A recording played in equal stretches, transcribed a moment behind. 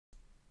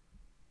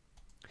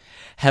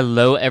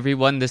Hello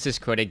everyone, this is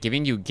Koda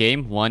giving you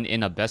Game 1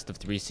 in a best of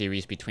 3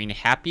 series between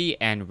Happy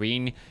and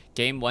Rine.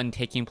 Game 1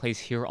 taking place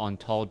here on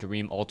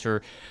Tal'Darim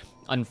Altar.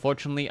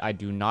 Unfortunately, I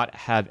do not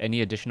have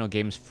any additional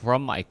games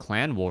from my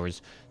Clan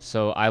Wars,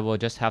 so I will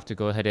just have to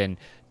go ahead and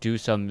do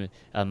some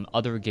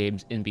other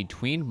games in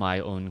between my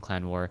own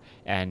Clan War,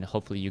 and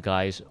hopefully you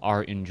guys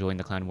are enjoying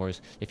the Clan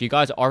Wars. If you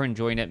guys are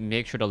enjoying it,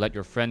 make sure to let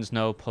your friends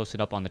know, post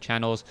it up on the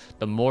channels.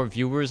 The more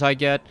viewers I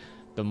get,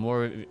 the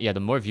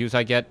more views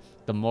I get,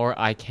 the more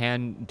I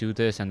can do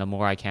this and the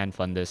more I can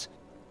fund this.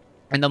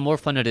 And the more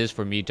fun it is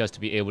for me just to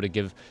be able to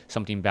give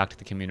something back to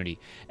the community.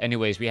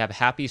 Anyways, we have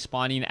Happy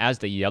spawning as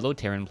the yellow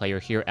Terran player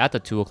here at the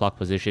 2 o'clock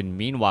position.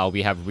 Meanwhile,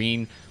 we have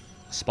Rine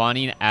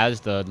spawning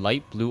as the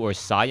light blue or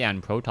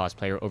cyan Protoss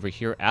player over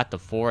here at the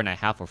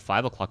 4.5 or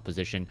 5 o'clock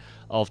position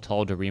of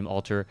Tal'Darim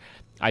Altar.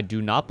 I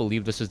do not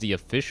believe this is the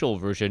official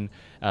version.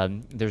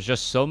 There's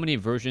just so many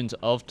versions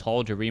of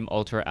Tal'Darim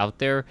Altar out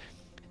there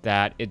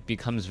that it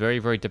becomes very,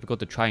 very difficult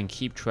to try and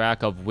keep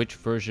track of which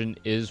version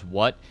is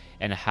what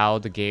and how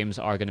the games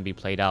are going to be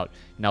played out.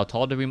 Now,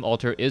 Tal'Darim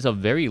Altar is a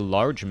very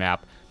large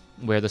map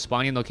where the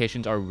spawning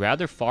locations are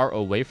rather far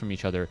away from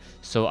each other,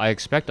 so I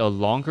expect a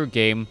longer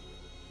game.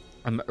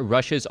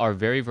 Rushes are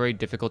very, very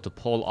difficult to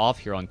pull off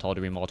here on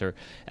Tal'Darim Altar,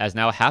 as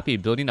now Happy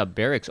building a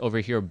barracks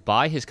over here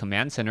by his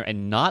command center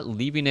and not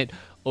leaving it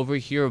over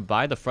here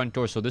by the front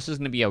door. So this is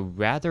going to be a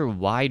rather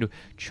wide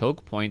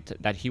choke point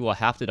that he will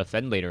have to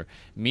defend later.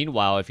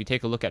 Meanwhile, if you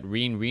take a look at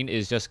Rine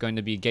is just going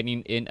to be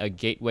getting in a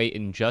gateway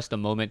in just a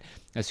moment.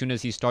 As soon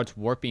as he starts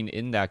warping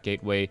in that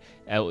gateway,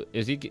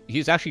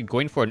 he's actually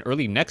going for an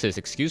early nexus,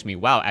 excuse me.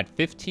 Wow, at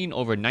 15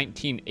 over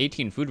 19,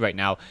 18 food right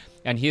now.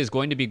 And he is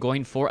going to be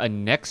going for a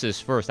nexus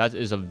first. That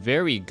is a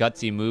very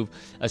gutsy move,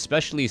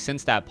 especially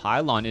since that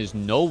pylon is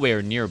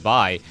nowhere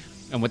nearby.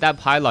 And with that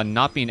pylon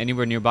not being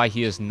anywhere nearby,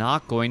 he is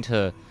not going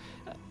to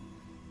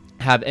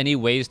have any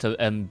ways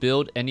to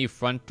build any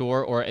front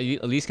door, or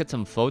at least get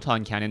some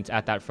photon cannons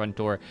at that front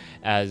door,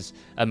 as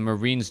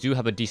Marines do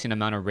have a decent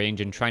amount of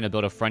range, and trying to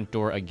build a front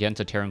door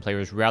against a Terran player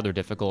is rather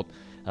difficult.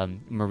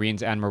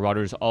 Marines and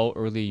Marauders, all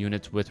early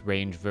units with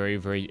range, very,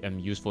 very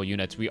useful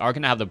units. We are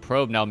going to have the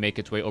probe now make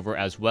its way over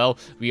as well.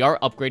 We are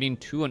upgrading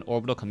to an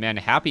orbital command.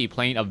 Happy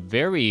playing a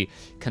very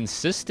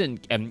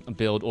consistent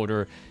build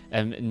order,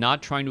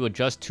 not trying to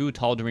adjust to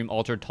Tal'Darim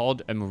Altar.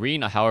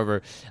 Rine,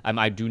 however,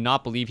 I do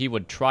not believe he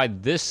would try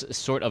this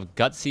sort of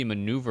gutsy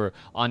maneuver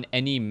on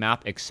any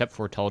map except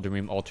for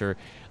Tal'Darim Altar.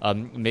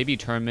 Maybe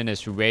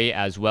Terminus Ray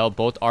as well.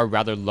 Both are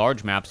rather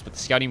large maps, but the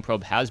scouting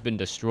probe has been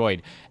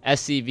destroyed.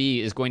 SCV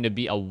is going to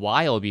be a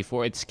while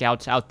before it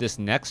scouts out this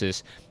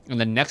nexus, and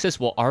the nexus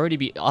will already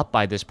be up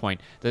by this point.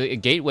 The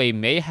gateway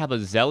may have a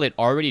zealot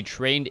already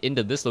trained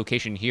into this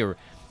location here,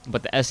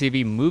 but the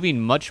SCV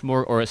moving much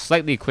more or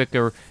slightly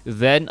quicker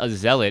than a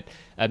zealot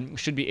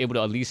should be able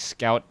to at least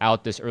scout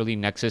out this early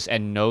nexus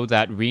and know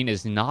that Rine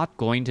is not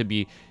going to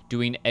be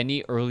doing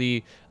any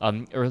early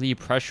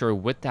pressure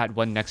with that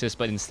one nexus,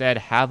 but instead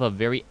have a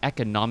very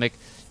economic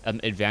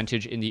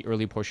advantage in the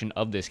early portion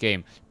of this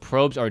game.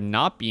 Probes are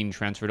not being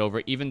transferred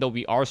over, even though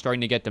we are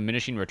starting to get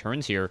diminishing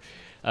returns here.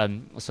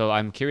 So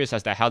I'm curious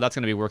as to how that's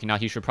going to be working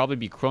out. He should probably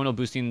be chrono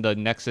boosting the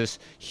nexus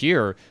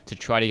here to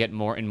try to get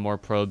more and more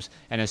probes.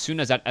 And as soon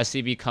as that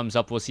SCV comes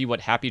up, we'll see what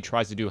Happy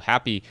tries to do.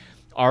 Happy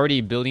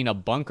already building a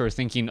bunker,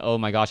 thinking, oh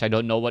my gosh, I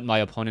don't know what my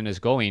opponent is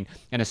going.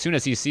 And as soon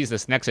as he sees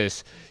this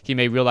nexus, he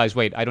may realize,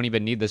 wait, I don't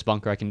even need this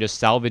bunker. I can just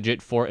salvage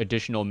it for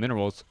additional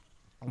minerals,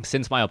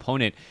 since my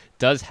opponent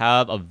does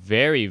have a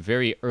very,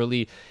 very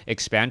early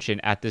expansion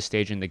at this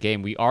stage in the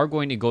game. We are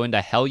going to go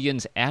into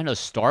Hellions and a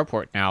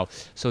starport now,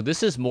 so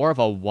this is more of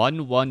a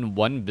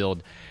 1-1-1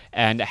 build,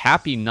 and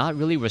Happy not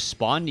really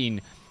responding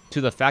to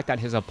the fact that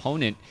his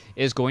opponent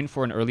is going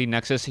for an early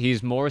nexus.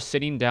 He's more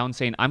sitting down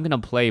saying, I'm going to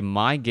play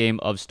my game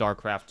of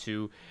StarCraft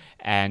 2,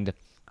 and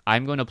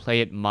I'm going to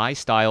play it my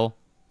style,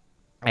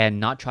 and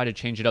not try to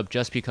change it up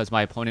just because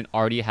my opponent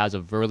already has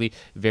a very,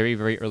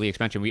 very early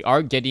expansion. We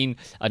are getting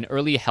an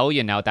early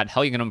Hellion now. That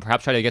Hellion going to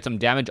perhaps try to get some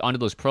damage onto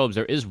those probes.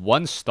 There is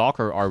one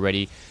Stalker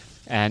already,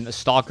 and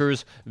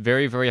Stalkers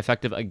very, very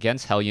effective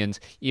against Hellions,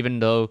 even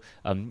though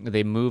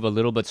they move a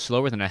little bit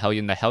slower than a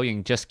Hellion. The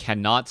Hellion just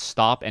cannot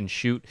stop and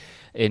shoot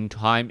in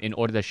time in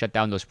order to shut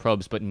down those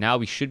probes. But now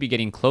we should be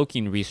getting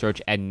cloaking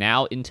research, and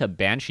now into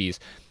Banshees.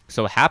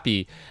 So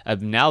Happy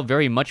now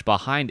very much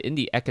behind in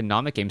the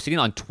economic game, sitting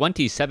on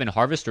 27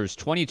 harvesters,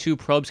 22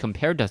 probes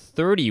compared to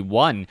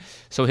 31.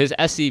 So his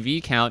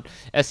SCV count,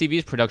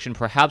 SCV's production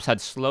perhaps had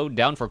slowed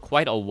down for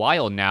quite a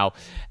while now,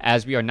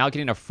 as we are now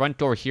getting a front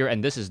door here,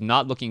 and this is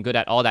not looking good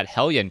at all. That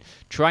Hellion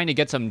trying to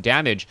get some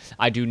damage.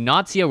 I do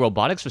not see a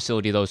robotics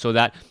facility though, so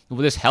that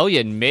this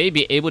Hellion may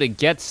be able to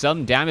get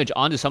some damage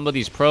onto some of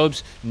these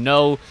probes.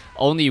 No,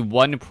 only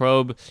one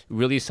probe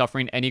really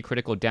suffering any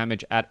critical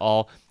damage at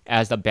all,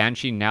 as the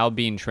Banshee now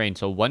being trained.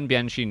 So one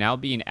Banshee now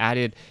being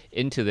added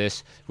into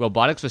this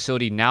robotics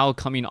facility now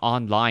coming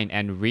online,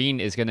 and Rine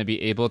is going to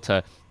be able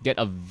to get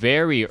a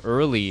very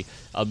early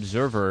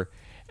observer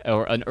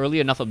or an early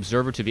enough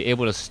observer to be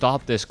able to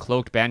stop this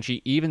cloaked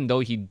Banshee, even though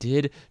he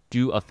did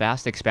do a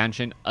fast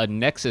expansion, a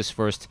Nexus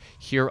first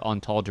here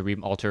on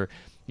Tal'Darim Altar.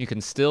 You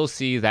can still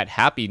see that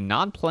Happy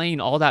not playing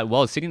all that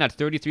well, sitting at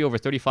 33 over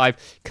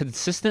 35,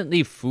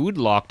 consistently food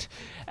locked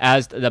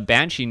as the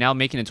Banshee now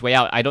making its way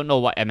out. I don't know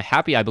what I'm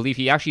Happy. I believe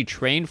he actually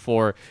trained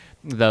for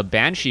the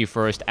Banshee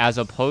first, as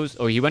opposed,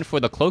 or he went for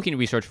the cloaking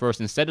research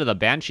first instead of the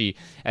Banshee,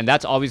 and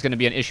that's always going to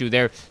be an issue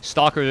there.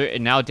 Stalker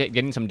now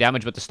getting some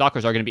damage, but the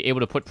Stalkers are going to be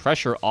able to put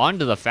pressure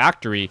onto the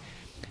factory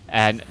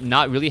and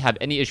not really have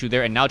any issue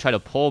there, and now try to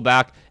pull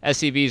back.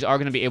 SCVs are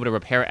going to be able to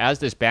repair as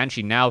this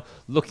Banshee now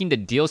looking to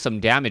deal some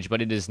damage,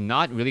 but it is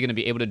not really going to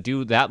be able to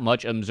do that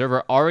much.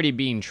 Observer already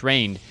being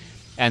trained,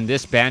 and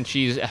this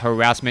Banshee's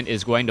harassment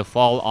is going to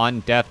fall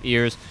on deaf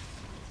ears.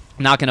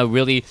 Not going to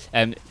really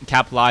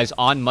capitalize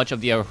on much of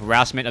the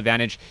harassment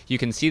advantage. You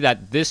can see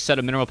that this set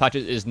of mineral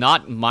patches is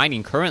not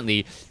mining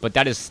currently, but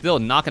that is still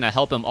not going to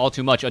help him all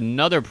too much.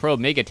 Another probe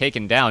may get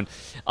taken down,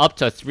 up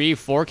to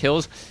 3-4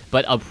 kills,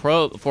 but a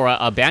probe for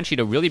a Banshee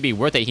to really be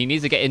worth it, he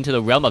needs to get into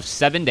the realm of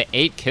 7 to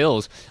 8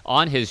 kills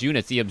on his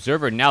units. The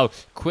Observer now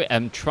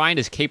trying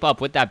to keep up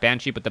with that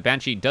Banshee, but the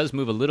Banshee does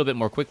move a little bit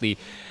more quickly.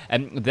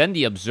 And then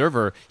the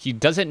Observer, he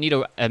doesn't need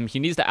a, he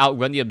needs to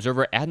outrun the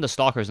Observer and the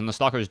Stalkers, and the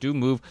Stalkers do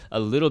move a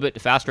little bit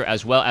faster,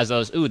 as well as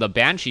those. Ooh, the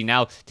Banshee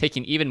now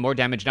taking even more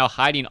damage, now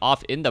hiding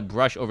off in the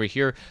brush over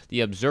here.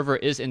 The Observer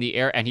is in the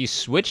air, and he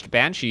switched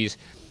Banshees,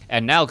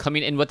 and now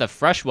coming in with a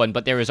fresh one,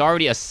 but there is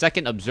already a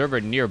second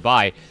Observer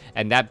nearby,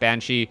 and that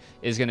Banshee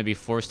is going to be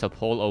forced to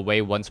pull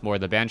away once more.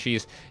 The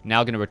Banshees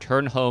now going to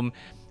return home,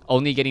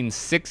 only getting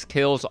 6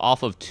 kills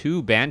off of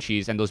 2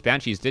 Banshees, and those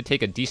Banshees did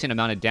take a decent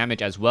amount of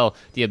damage as well.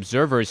 The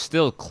Observer is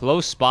still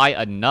close by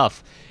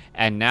enough,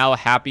 and now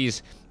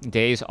Happy's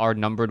days are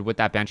numbered with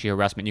that Banshee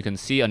harassment. You can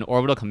see an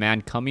orbital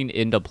command coming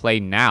into play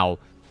now,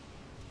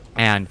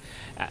 and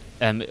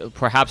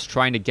perhaps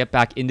trying to get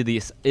back into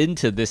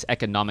this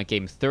economic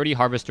game. 30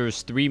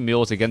 harvesters, 3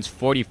 mules against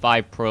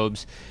 45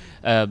 probes.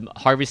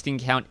 Harvesting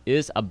count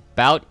is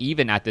about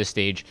even at this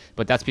stage,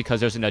 but that's because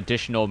there's an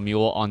additional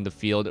mule on the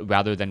field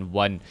rather than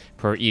 1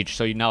 per each.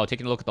 So now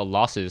taking a look at the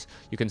losses,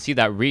 you can see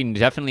that Rine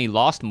definitely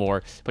lost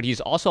more, but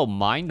he's also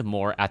mined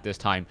more at this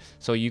time.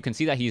 So you can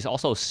see that he's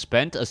also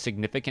spent a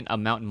significant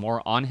amount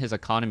more on his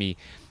economy,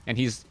 and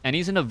he's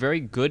in a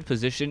very good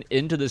position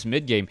into this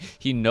mid game.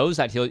 He knows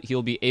that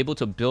he'll be able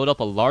to build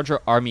up a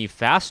larger army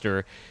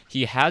faster.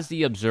 He has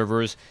the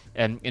Observers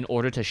in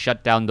order to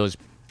shut down those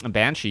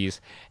Banshees,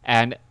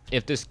 and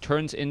if this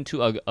turns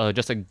into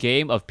just a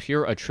game of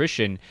pure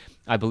attrition,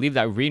 I believe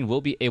that Rine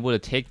will be able to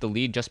take the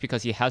lead just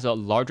because he has a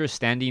larger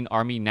standing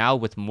army now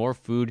with more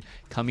food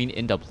coming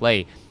into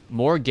play.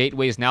 More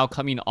gateways now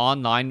coming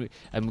online,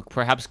 and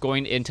perhaps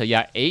going into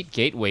 8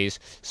 gateways.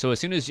 So as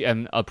soon as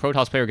a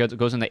Protoss player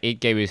goes into 8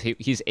 gateways,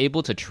 he's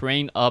able to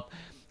train up,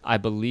 I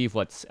believe,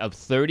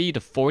 30 to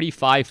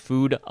 45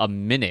 food a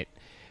minute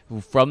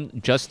from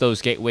just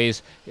those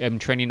gateways.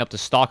 Training up the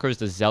Stalkers,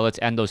 the Zealots,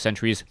 and those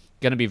Sentries,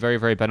 going to be very,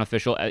 very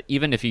beneficial.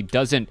 Even if he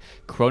doesn't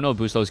chrono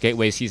boost those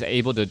gateways, he's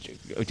able to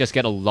just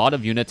get a lot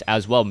of units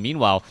as well.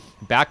 Meanwhile,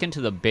 back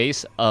into the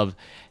base of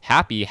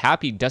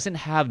Happy doesn't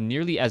have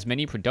nearly as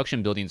many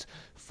production buildings.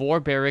 4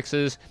 barracks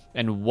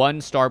and 1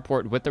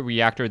 starport with the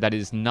reactor. That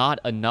is not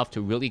enough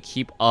to really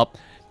keep up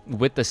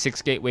with the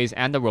 6 gateways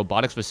and the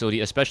robotics facility,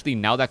 especially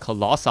now that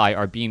Colossi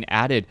are being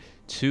added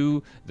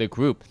to the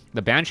group.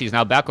 The Banshees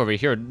now back over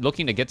here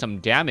looking to get some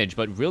damage,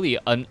 but really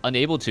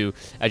unable to.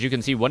 As you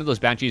can see, one of those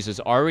Banshees is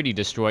already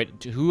destroyed.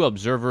 2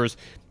 Observers.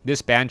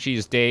 This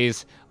Banshee's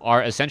days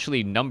are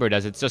essentially numbered,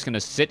 as it's just going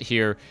to sit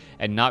here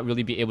and not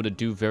really be able to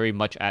do very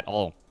much at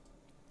all.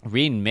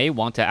 Rine may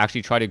want to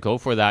actually try to go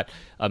for that,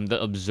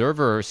 the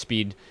Observer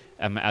speed,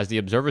 as the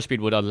Observer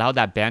speed would allow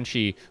that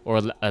Banshee,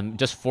 or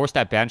just force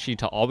that Banshee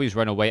to always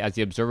run away, as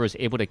the Observer is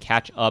able to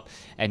catch up.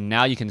 And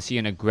now you can see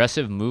an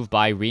aggressive move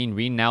by Rine.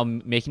 Rine now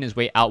making his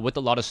way out with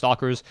a lot of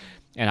Stalkers,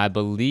 and I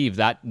believe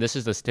that this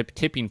is the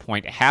tipping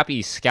point.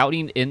 Happy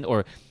scouting in,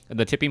 or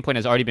the tipping point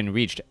has already been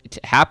reached.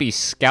 Happy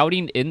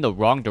scouting in the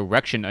wrong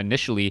direction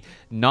initially,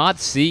 not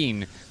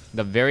seeing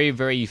the very,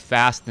 very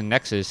fast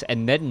Nexus,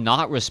 and then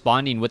not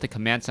responding with a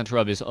command center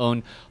of his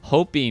own,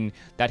 hoping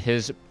that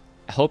his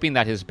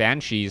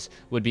Banshees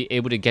would be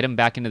able to get him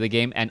back into the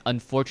game, and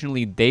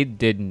unfortunately they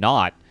did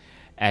not.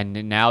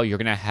 And now you're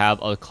going to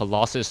have a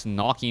Colossus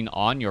knocking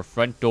on your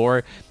front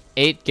door.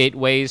 8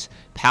 gateways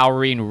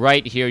powering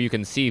right here. You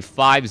can see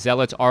 5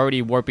 Zealots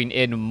already warping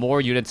in,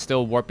 more units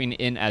still warping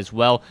in as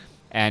well.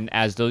 And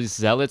as those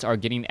Zealots are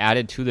getting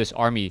added to this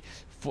army,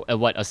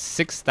 a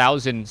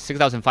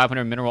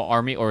 6,500 mineral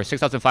army, or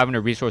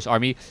 6,500 resource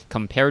army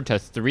compared to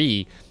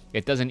 3,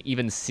 it doesn't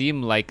even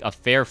seem like a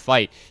fair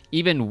fight.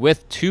 Even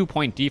with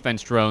 2-point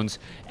defense drones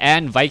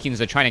and Vikings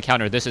that are trying to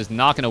counter, this is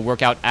not going to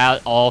work out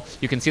at all.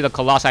 You can see the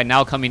Colossi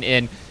now coming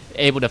in,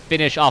 able to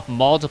finish off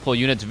multiple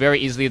units very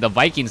easily. The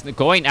Vikings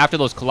going after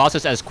those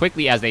Colossus as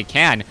quickly as they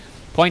can.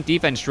 Point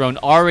defense drone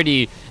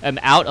already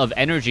out of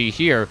energy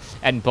here,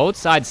 and both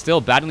sides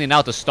still battling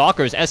out. The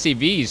Stalkers,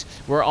 SCVs,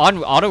 were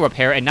on auto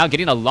repair and now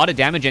getting a lot of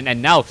damage in,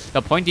 and now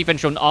the point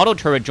defense drone auto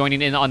turret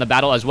joining in on the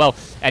battle as well.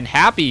 And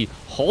Happy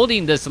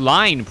holding this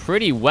line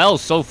pretty well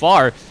so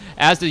far,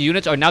 as the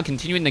units are now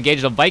continuing to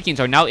engage. The Vikings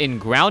are now in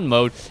ground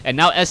mode, and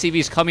now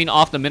SCVs coming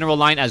off the mineral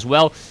line as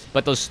well,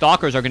 but those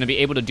Stalkers are going to be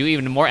able to do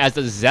even more, as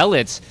the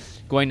Zealots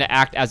going to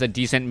act as a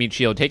decent meat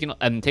shield. Taking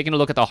a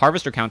look at the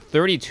Harvester count,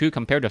 32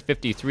 compared to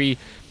 53.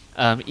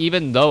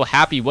 Even though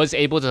Happy was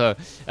able to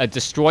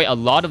destroy a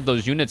lot of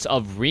those units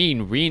of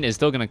Rine, Rine is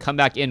still going to come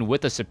back in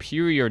with a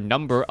superior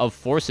number of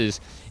forces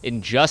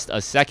in just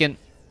a second.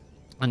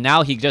 And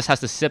now he just has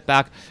to sit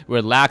back,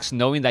 relax,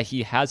 knowing that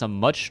he has a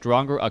much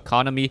stronger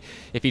economy.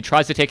 If he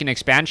tries to take an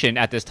expansion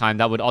at this time,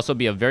 that would also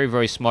be a very,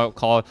 very smart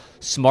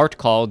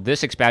call.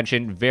 This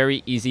expansion,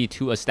 very easy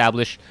to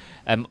establish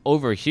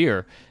over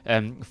here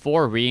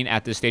for Rine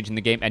at this stage in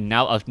the game. And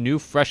now a new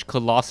fresh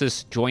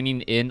Colossus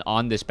joining in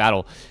on this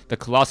battle. The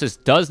Colossus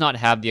does not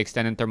have the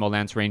extended thermal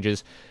lance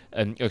ranges,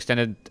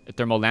 extended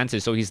thermal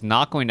lances, so he's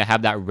not going to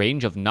have that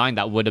range of 9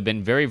 that would have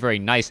been very, very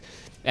nice.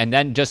 And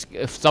then just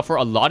suffer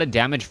a lot of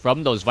damage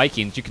from those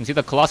Vikings. You can see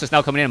the Colossus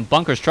now coming in, and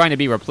bunkers trying to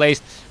be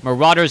replaced.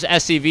 Marauders,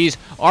 SCVs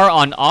are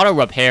on auto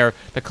repair.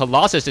 The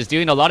Colossus is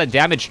dealing a lot of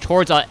damage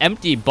towards an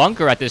empty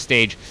bunker at this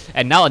stage.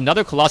 And now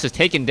another Colossus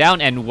taken down,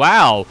 and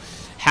wow,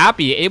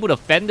 Happy able to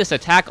fend this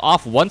attack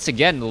off once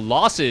again. The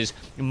losses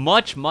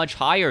much, much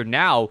higher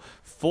now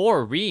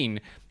for Rine,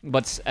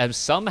 but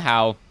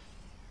somehow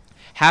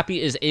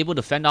Happy is able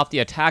to fend off the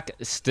attack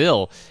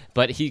still,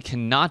 but he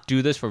cannot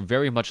do this for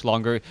very much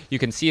longer. You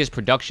can see his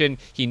production.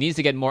 He needs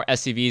to get more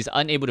SCVs,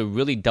 unable to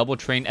really double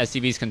train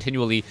SCVs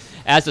continually,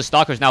 as the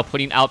Stalkers now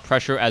putting out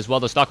pressure as well.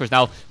 The Stalkers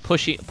now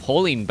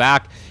pulling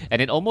back,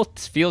 and it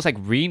almost feels like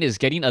Rine is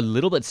getting a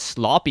little bit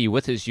sloppy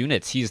with his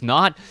units. He's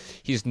not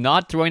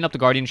throwing up the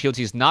Guardian Shields.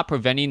 He's not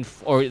preventing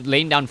or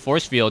laying down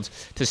force fields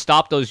to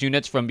stop those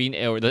units from being,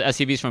 or the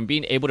SCVs from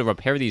being able to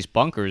repair these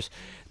bunkers.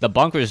 The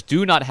bunkers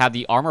do not have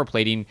the armor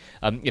plating.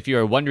 If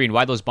you're wondering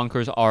why those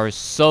bunkers are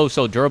so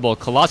durable.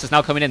 Colossus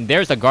now coming in.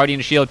 There's the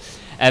Guardian Shield.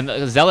 And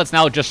Zealots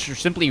now just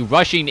simply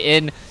rushing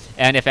in.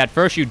 And if at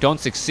first you don't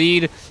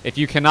succeed, if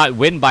you cannot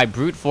win by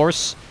brute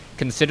force,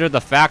 consider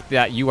the fact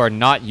that you are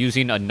not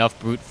using enough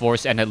brute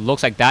force. And it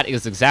looks like that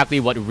is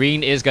exactly what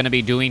Rine is going to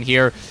be doing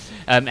here.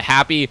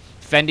 Happy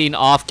fending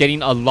off,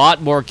 getting a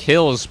lot more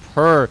kills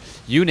per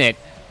unit.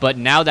 But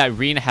now that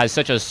Rine has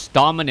such a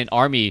dominant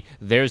army,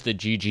 there's the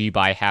GG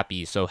by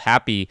Happy. So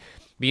Happy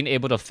being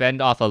able to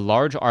fend off a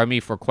large army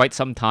for quite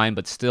some time,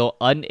 but still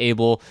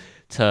unable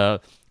to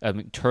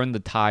turn the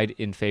tide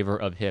in favor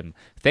of him.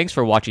 Thanks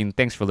for watching.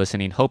 Thanks for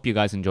listening. Hope you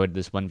guys enjoyed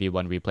this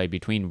 1v1 replay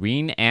between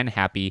Rine and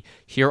Happy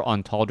here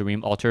on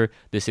Tal'Darim Altar.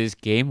 This is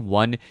game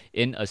 1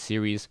 in a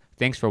series.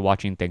 Thanks for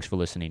watching. Thanks for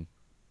listening.